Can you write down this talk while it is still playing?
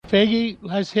Figgy,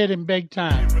 let's hit him big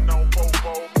time.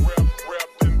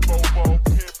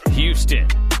 Houston,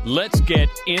 let's get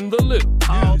in the loop.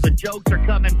 Oh, the jokes are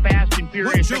coming fast and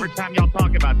furious every time y'all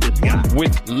talk about this guy.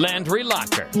 With Landry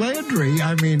Locker. Landry,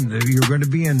 I mean, you're going to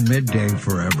be in midday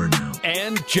forever now.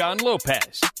 And John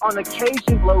Lopez. On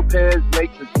occasion, Lopez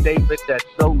makes a statement that's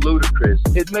so ludicrous,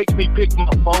 it makes me pick my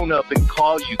phone up and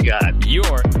call you guys.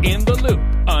 You're in the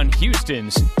loop on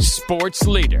Houston's sports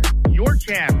leader. Your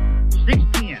champ,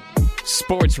 610.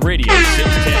 Sports Radio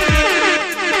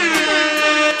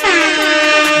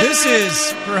 610. This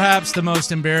is perhaps the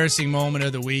most embarrassing moment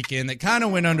of the weekend that kind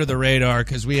of went under the radar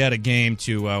because we had a game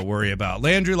to worry about.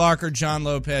 Landry Locker, John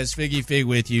Lopez, Figgy Fig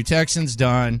with you. Texans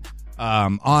done.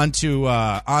 On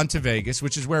to Vegas,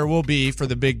 which is where we'll be for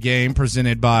the big game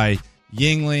presented by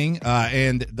Yingling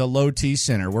and the Low T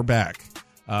Center. We're back.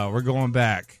 We're going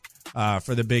back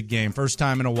for the big game. First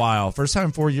time in a while. First time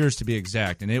in 4 years to be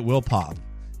exact, and it will pop.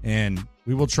 And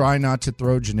we will try not to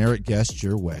throw generic guests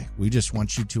your way. We just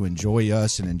want you to enjoy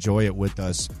us and enjoy it with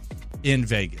us in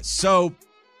Vegas. So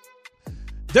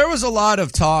there was a lot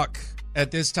of talk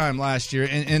at this time last year,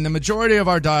 and the majority of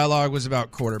our dialogue was about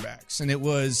quarterbacks. And it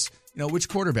was, which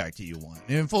quarterback do you want?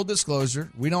 And in full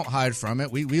disclosure, we don't hide from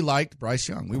it. We liked Bryce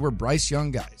Young. We were Bryce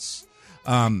Young guys.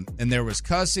 And there was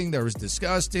cussing, there was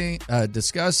discussing. There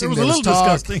was a little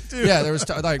talk. disgusting, too. Yeah, there was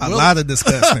a lot of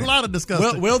disgusting. A lot of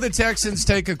disgusting. Will the Texans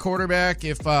take a quarterback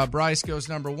if Bryce goes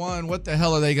number one? What the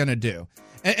hell are they going to do?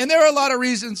 And there are a lot of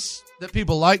reasons that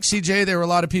people like CJ. There were a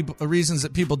lot of reasons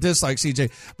that people dislike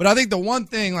CJ. But I think the one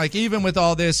thing, like even with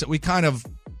all this, that we kind of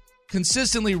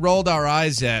consistently rolled our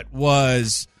eyes at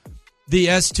was the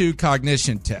S2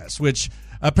 cognition test, which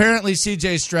apparently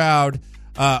CJ Stroud,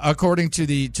 according to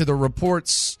the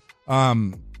reports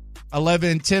 11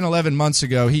 months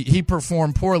ago, he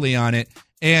performed poorly on it.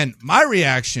 And my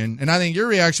reaction, and I think your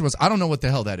reaction was, I don't know what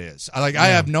the hell that is.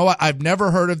 I've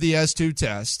never heard of the S2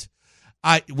 test.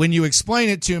 When you explain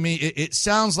it to me, it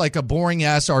sounds like a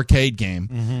boring-ass arcade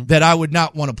game that I would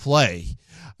not want to play.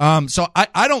 So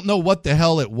I don't know what the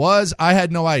hell it was. I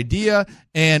had no idea.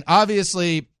 And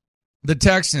obviously, the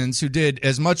Texans, who did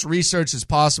as much research as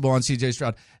possible on CJ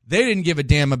Stroud, they didn't give a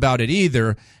damn about it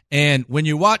either. And when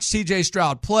you watch CJ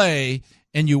Stroud play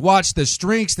and you watch the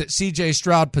strengths that CJ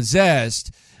Stroud possessed,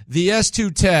 the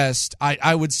S2 test,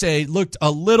 I would say, looked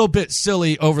a little bit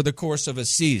silly over the course of a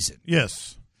season.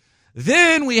 Yes.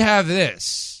 Then we have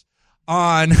this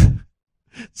on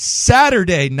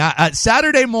Saturday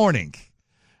morning,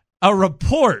 a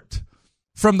report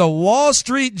from the Wall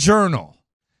Street Journal,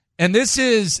 and this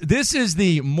is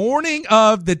the morning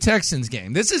of the Texans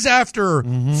game. This is after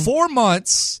 4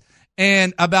 months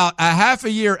and about a half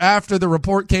a year after the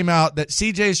report came out that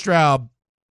CJ Stroud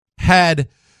had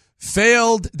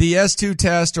failed the S2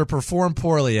 test or performed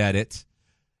poorly at it.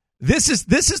 This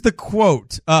is the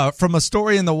quote from a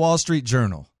story in the Wall Street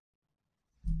Journal.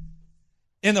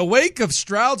 In the wake of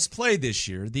Stroud's play this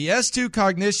year, the S2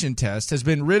 cognition test has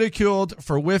been ridiculed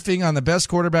for whiffing on the best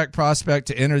quarterback prospect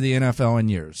to enter the NFL in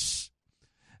years.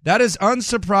 That is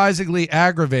unsurprisingly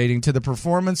aggravating to the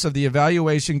performance of the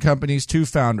evaluation company's two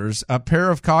founders, a pair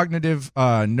of cognitive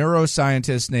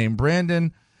neuroscientists named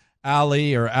Brandon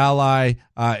Alley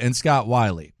and Scott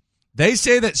Wiley. They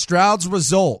say that Stroud's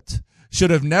result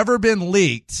should have never been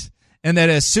leaked, and that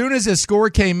as soon as his score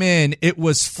came in, it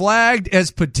was flagged as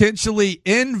potentially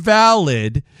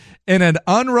invalid and an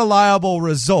unreliable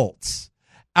result.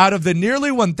 Out of the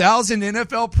nearly 1,000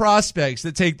 NFL prospects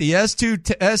that take the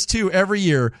S2 every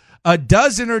year, a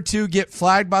dozen or two get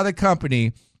flagged by the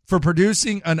company for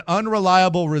producing an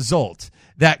unreliable result.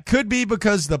 That could be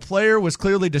because the player was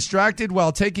clearly distracted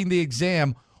while taking the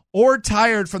exam or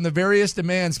tired from the various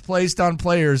demands placed on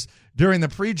players during the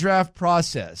pre-draft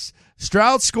process.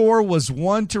 Stroud's score was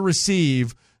one to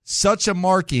receive such a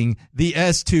marking, the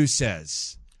S2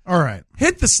 says. All right.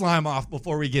 Hit the slime off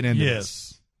before we get into this.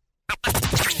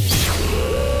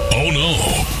 Oh, no.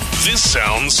 This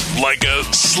sounds like a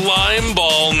slime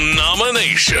ball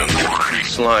nomination.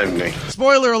 Slime me.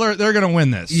 Spoiler alert, they're going to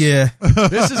win this. Yeah.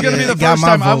 This is going to be the first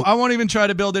time. I won't even try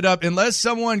to build it up. Unless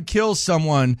someone kills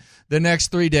someone the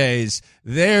next 3 days,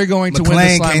 they're going to win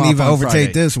the slime can't off even on overtake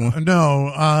Friday. this one.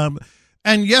 No.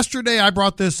 And yesterday I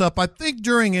brought this up, I think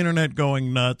during Internet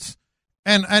Going Nuts.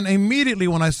 And immediately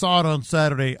when I saw it on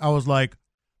Saturday, I was like,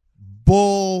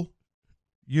 bull,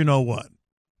 you know what?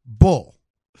 Bull.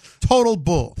 Total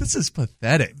bull. This is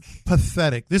pathetic.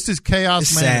 Pathetic. This is chaos,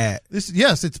 It's man. sad.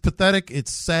 Yes, it's pathetic.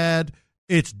 It's sad.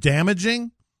 It's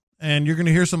damaging. And you're going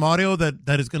to hear some audio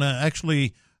that is going to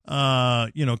actually,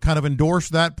 kind of endorse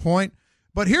that point.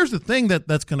 But here's the thing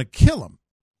that's going to kill him.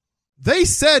 They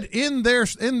said in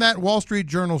that Wall Street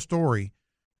Journal story,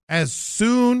 as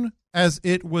soon as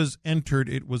it was entered,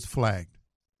 it was flagged.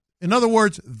 In other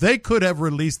words, they could have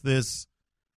released this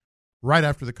right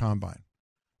after the combine.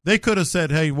 They could have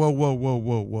said, "Hey,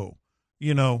 whoa.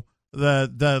 You know,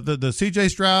 the CJ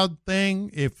Stroud thing,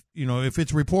 if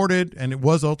it's reported, and it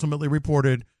was ultimately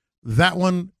reported, that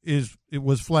one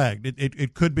was flagged.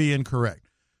 It could be incorrect."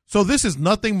 So this is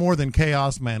nothing more than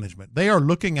chaos management. They are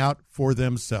looking out for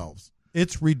themselves.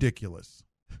 It's ridiculous.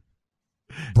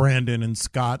 Brandon and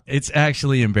Scott. It's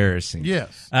actually embarrassing.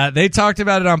 Yes. They talked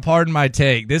about it on Pardon My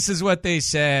Take. This is what they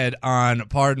said on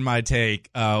Pardon My Take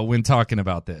when talking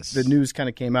about this. The news kind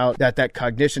of came out that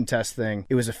cognition test thing,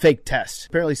 it was a fake test.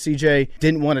 Apparently CJ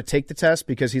didn't want to take the test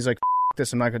because he's like,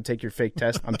 this, I'm not going to take your fake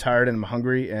test. I'm tired and I'm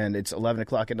hungry and it's 11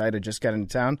 o'clock at night. I just got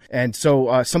into town. And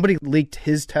so somebody leaked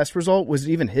his test result. Was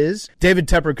it even his? David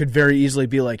Tepper could very easily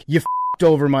be like, you f***ed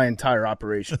over my entire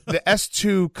operation. The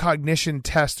S2 cognition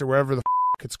test or whatever the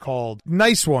it's called.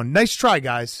 Nice one. Nice try,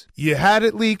 guys. You had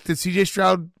it leaked that CJ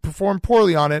Stroud performed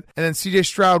poorly on it, and then CJ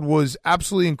Stroud was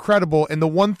absolutely incredible, and the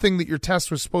one thing that your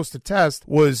test was supposed to test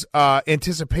was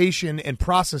anticipation and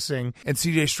processing, and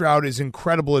CJ Stroud is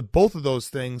incredible at both of those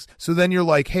things. So then you're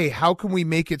like, hey, how can we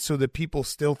make it so that people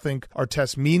still think our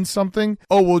test means something?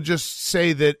 Oh, we'll just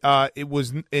say that it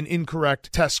was an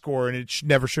incorrect test score, and it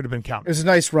never should have been counted. It was a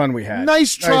nice run we had.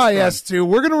 Nice try, S2.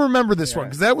 We're going to remember this one,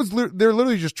 because that was they're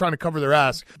literally just trying to cover their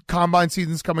ass. Combine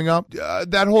season's coming up.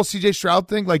 That whole CJ Stroud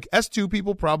thing, like S2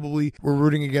 people probably were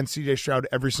rooting against CJ Stroud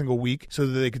every single week so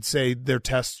that they could say their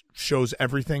test shows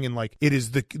everything, and like it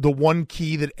is the one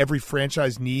key that every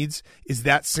franchise needs is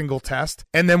that single test.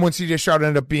 And then when CJ Stroud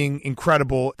ended up being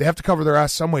incredible, they have to cover their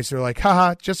ass some way. So they're like,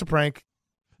 haha, just a prank.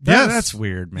 That's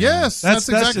weird, man. Yes, that's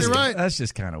exactly just, right. That's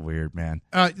just kind of weird, man.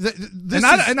 I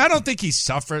don't think he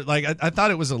suffered. Like I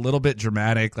thought it was a little bit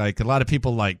dramatic. Like a lot of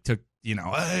people like took,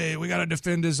 hey, we got to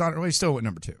defend his honor. Well, he still went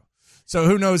number 2. So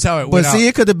who knows how it went. But see,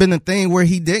 it could have been a thing where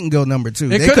he didn't go number 2.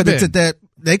 They could have took that.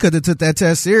 They could have took that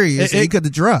test serious. He could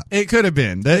have dropped. It could have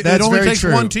been. That's it only very takes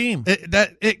true. one team.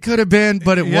 It could have been,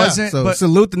 but it wasn't. So but,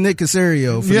 salute to Nick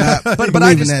Caserio for not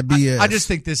believing that BS. I just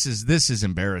think this is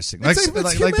embarrassing. It's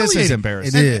this is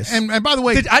embarrassing. It is. And by the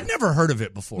way, I'd never heard of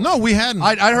it before. No, we hadn't.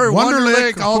 I heard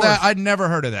Wonderlic, all of that. course. I'd never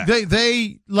heard of that.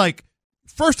 They like,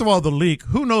 first of all, the leak.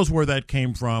 Who knows where that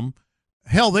came from?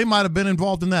 Hell, they might have been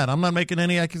involved in that. I'm not making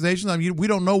any accusations. I mean, we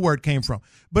don't know where it came from.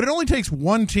 But it only takes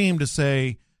one team to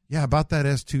say, yeah, about that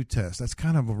S2 test. That's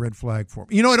kind of a red flag for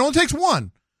me. It only takes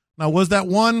one. Now, was that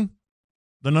one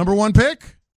the number 1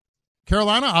 pick?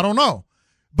 Carolina? I don't know.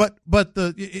 But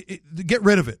get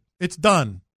rid of it. It's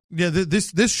done. Yeah,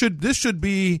 this should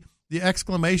be the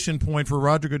exclamation point for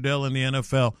Roger Goodell in the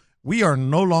NFL. We are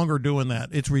no longer doing that.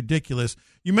 It's ridiculous.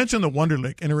 You mentioned the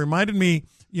Wonderlic, and it reminded me,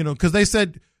 because they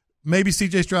said maybe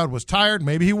CJ Stroud was tired.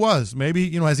 Maybe he was.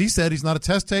 Maybe, as he said, he's not a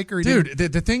test taker. Dude,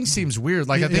 the thing seems weird.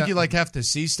 Like, I think you have to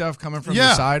see stuff coming from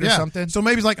the side or something. So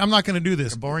maybe he's like, I'm not going to do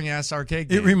this. A boring-ass arcade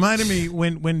game. It reminded me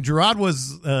when Gerard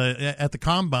was at the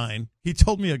Combine, he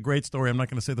told me a great story. I'm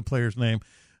not going to say the player's name.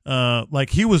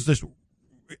 Like, he was just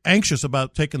anxious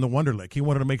about taking the Wonderlic. He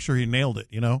wanted to make sure he nailed it,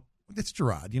 It's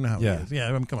Gerard. You know how it is.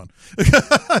 Yeah, come on.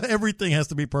 Everything has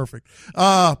to be perfect.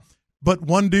 But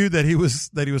one dude that he was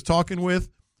talking with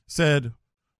said,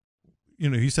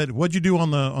 he said, what'd you do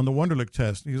on the Wonderlic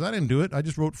test? He goes, I didn't do it. I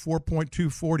just wrote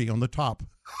 4.240 on the top.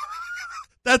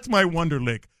 That's my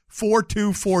Wonderlic.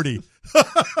 4.240.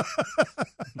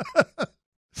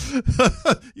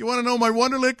 You want to know my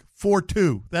Wonderlic?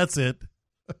 4.2. That's it.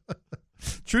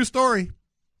 True story.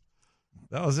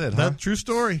 That was it, huh? That true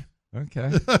story.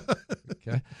 Okay.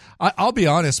 Okay. I'll be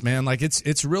honest, man. Like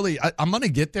it's really, I'm going to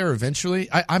get there eventually.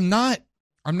 I'm not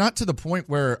to the point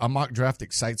where a mock draft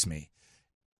excites me.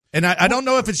 And I don't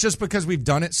know if it's just because we've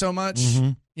done it so much.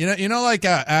 Mm-hmm. Like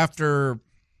after,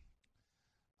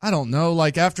 I don't know,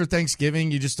 like after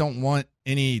Thanksgiving, you just don't want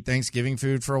any Thanksgiving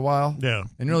food for a while. Yeah.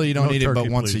 And really you don't eat it but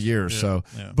once a year. Yeah. So,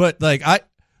 yeah. But like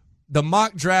the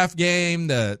mock draft game,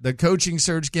 the coaching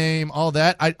search game, all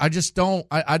that, I just don't,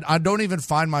 I don't even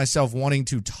find myself wanting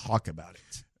to talk about it.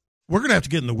 We're going to have to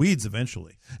get in the weeds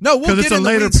eventually. No, we'll get it's a in the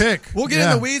later weeds. pick. We'll get in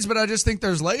the weeds, but I just think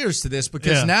there's layers to this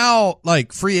because now,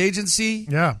 like free agency,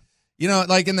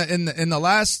 like in the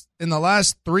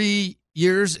last 3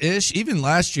 years ish, even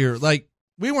last year, like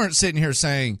we weren't sitting here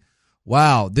saying,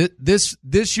 "Wow, this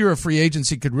year of free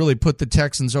agency could really put the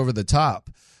Texans over the top."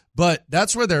 But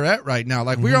that's where they're at right now.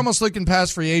 Like we're almost looking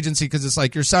past free agency because it's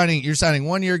like you're signing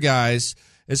 1 year guys.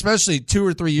 Especially 2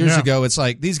 or 3 years ago, it's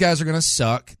like these guys are going to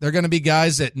suck. They're going to be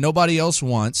guys that nobody else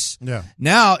wants. Yeah.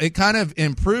 Now it kind of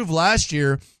improved last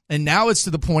year, and now it's to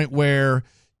the point where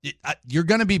you're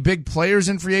going to be big players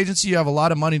in free agency. You have a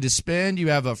lot of money to spend. You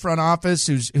have a front office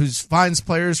who's finds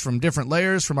players from different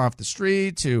layers, from off the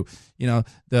street to,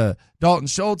 the Dalton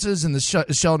Schultzes and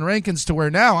the Sheldon Rankins, to where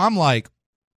now I'm like,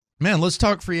 man, let's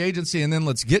talk free agency and then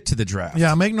let's get to the draft.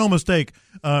 Yeah, make no mistake.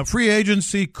 Free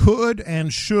agency could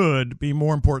and should be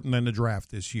more important than the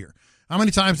draft this year. How many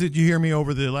times did you hear me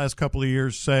over the last couple of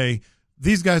years say,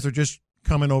 these guys are just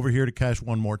coming over here to cash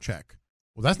one more check?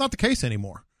 Well, that's not the case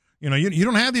anymore. You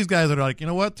don't have these guys that are like, you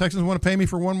know what, Texans want to pay me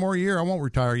for one more year. I won't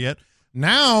retire yet.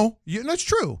 Now, that's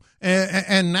true.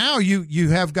 And now you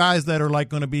have guys that are like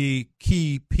going to be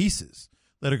key pieces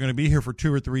that are going to be here for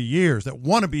 2 or 3 years, that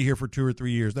want to be here for 2 or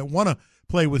 3 years, that want to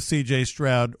play with CJ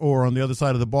Stroud or on the other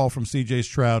side of the ball from CJ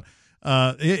Stroud.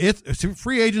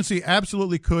 Free agency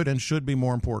absolutely could and should be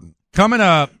more important. Coming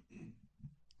up,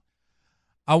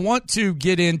 I want to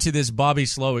get into this Bobby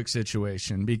Slowick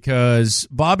situation because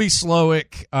Bobby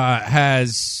Slowick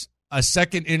has a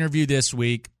second interview this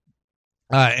week,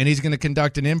 and he's going to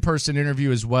conduct an in-person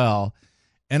interview as well.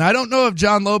 And I don't know if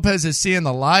John Lopez is seeing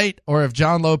the light or if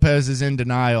John Lopez is in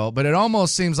denial, but it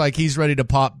almost seems like he's ready to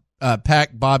pack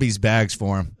Bobby's bags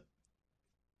for him.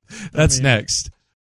 That's next.